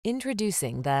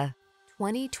Introducing the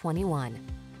 2021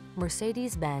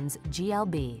 Mercedes-Benz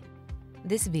GLB.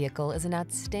 This vehicle is an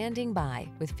outstanding buy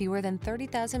with fewer than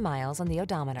 30,000 miles on the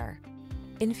odometer.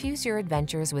 Infuse your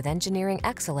adventures with engineering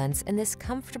excellence in this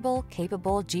comfortable,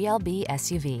 capable GLB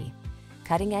SUV.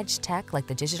 Cutting-edge tech like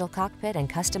the digital cockpit and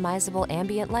customizable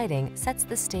ambient lighting sets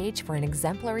the stage for an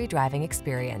exemplary driving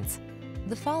experience.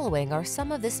 The following are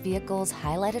some of this vehicle's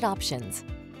highlighted options: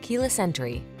 keyless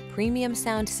entry, premium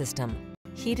sound system,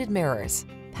 heated mirrors,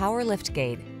 power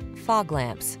liftgate, fog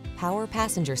lamps, power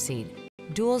passenger seat,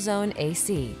 dual zone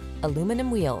AC, aluminum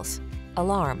wheels,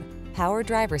 alarm, power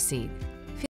driver seat,